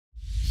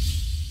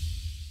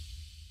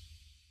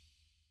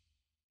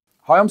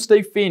Hi, I'm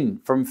Steve Finn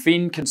from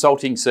Finn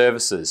Consulting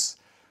Services.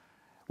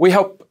 We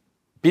help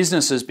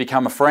businesses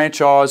become a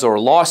franchise or a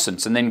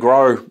license and then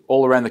grow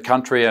all around the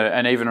country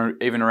and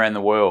even around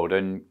the world.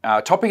 And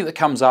a topic that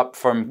comes up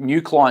from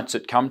new clients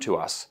that come to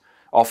us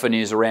often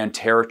is around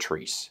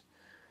territories.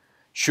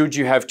 Should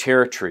you have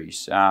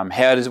territories?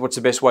 What's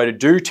the best way to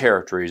do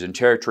territories and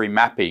territory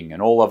mapping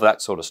and all of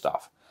that sort of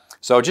stuff?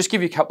 So I'll just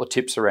give you a couple of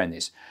tips around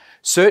this.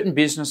 Certain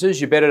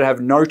businesses, you're better to have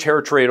no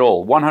territory at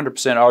all,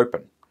 100%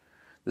 open.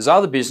 There's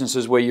other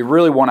businesses where you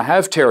really want to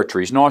have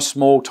territories, nice,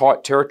 small,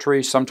 tight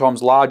territories,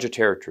 sometimes larger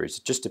territories.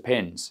 It just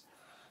depends.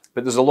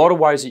 But there's a lot of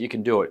ways that you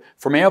can do it.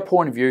 From our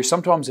point of view,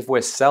 sometimes if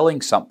we're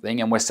selling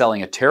something and we're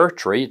selling a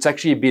territory, it's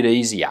actually a bit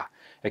easier.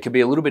 It can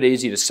be a little bit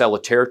easier to sell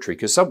a territory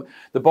because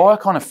the buyer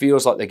kind of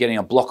feels like they're getting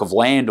a block of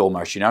land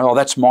almost, oh,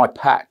 that's my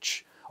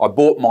patch. I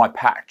bought my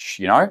patch,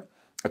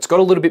 It's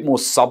got a little bit more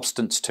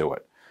substance to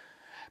it.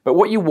 But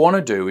what you want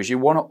to do is you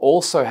want to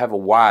also have a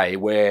way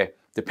where,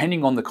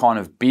 depending on the kind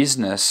of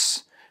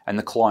business and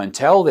the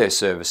clientele they're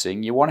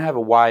servicing, you want to have a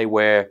way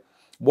where,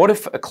 what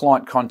if a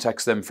client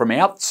contacts them from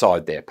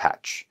outside their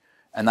patch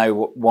and they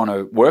want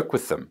to work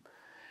with them?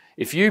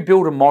 If you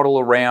build a model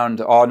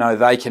around, oh no,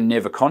 they can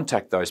never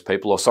contact those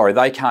people, or sorry,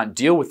 they can't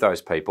deal with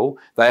those people,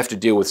 they have to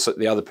deal with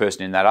the other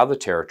person in that other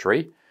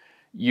territory,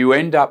 you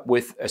end up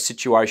with a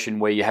situation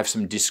where you have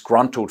some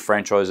disgruntled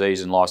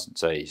franchisees and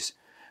licensees,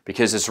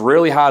 because it's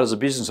really hard as a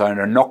business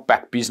owner to knock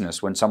back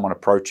business when someone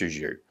approaches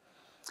you.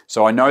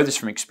 So I know this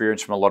from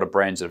experience from a lot of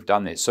brands that have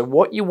done this. So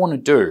what you want to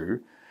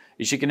do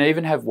is you can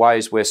even have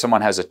ways where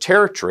someone has a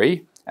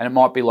territory, and it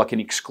might be like an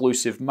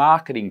exclusive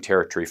marketing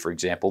territory, for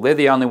example. They're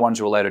the only ones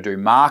who are allowed to do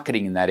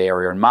marketing in that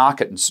area and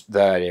market in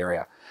that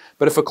area.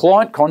 But if a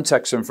client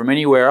contacts them from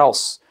anywhere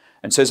else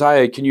and says,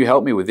 hey, can you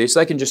help me with this?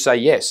 They can just say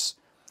yes.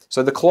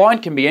 So the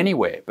client can be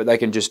anywhere, but they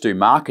can just do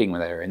marketing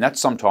with that area, and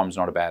that's sometimes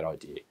not a bad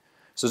idea.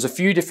 So there's a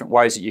few different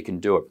ways that you can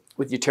do it.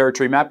 With your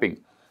territory mapping,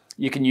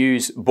 you can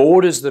use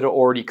borders that are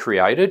already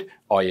created,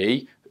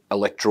 i.e.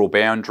 electoral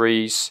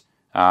boundaries,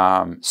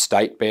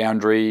 state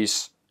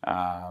boundaries,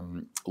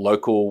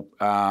 local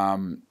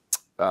council,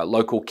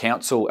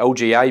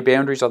 LGA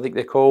boundaries, I think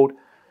they're called.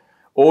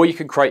 Or you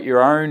can create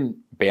your own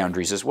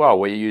boundaries as well,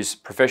 where you use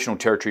professional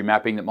territory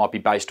mapping that might be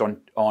based on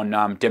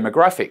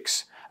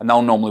demographics. And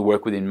they'll normally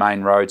work within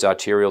main roads,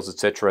 arterials,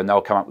 etc. And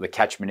they'll come up with a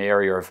catchment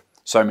area of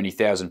so many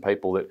thousand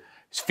people that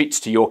fits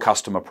to your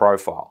customer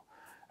profile.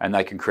 And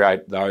they can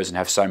create those and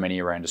have so many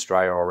around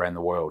Australia or around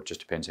the world. It just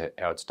depends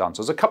how it's done.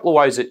 So there's a couple of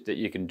ways that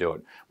you can do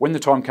it. When the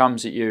time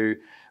comes that you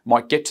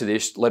might get to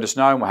this, let us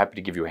know and we're happy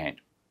to give you a hand.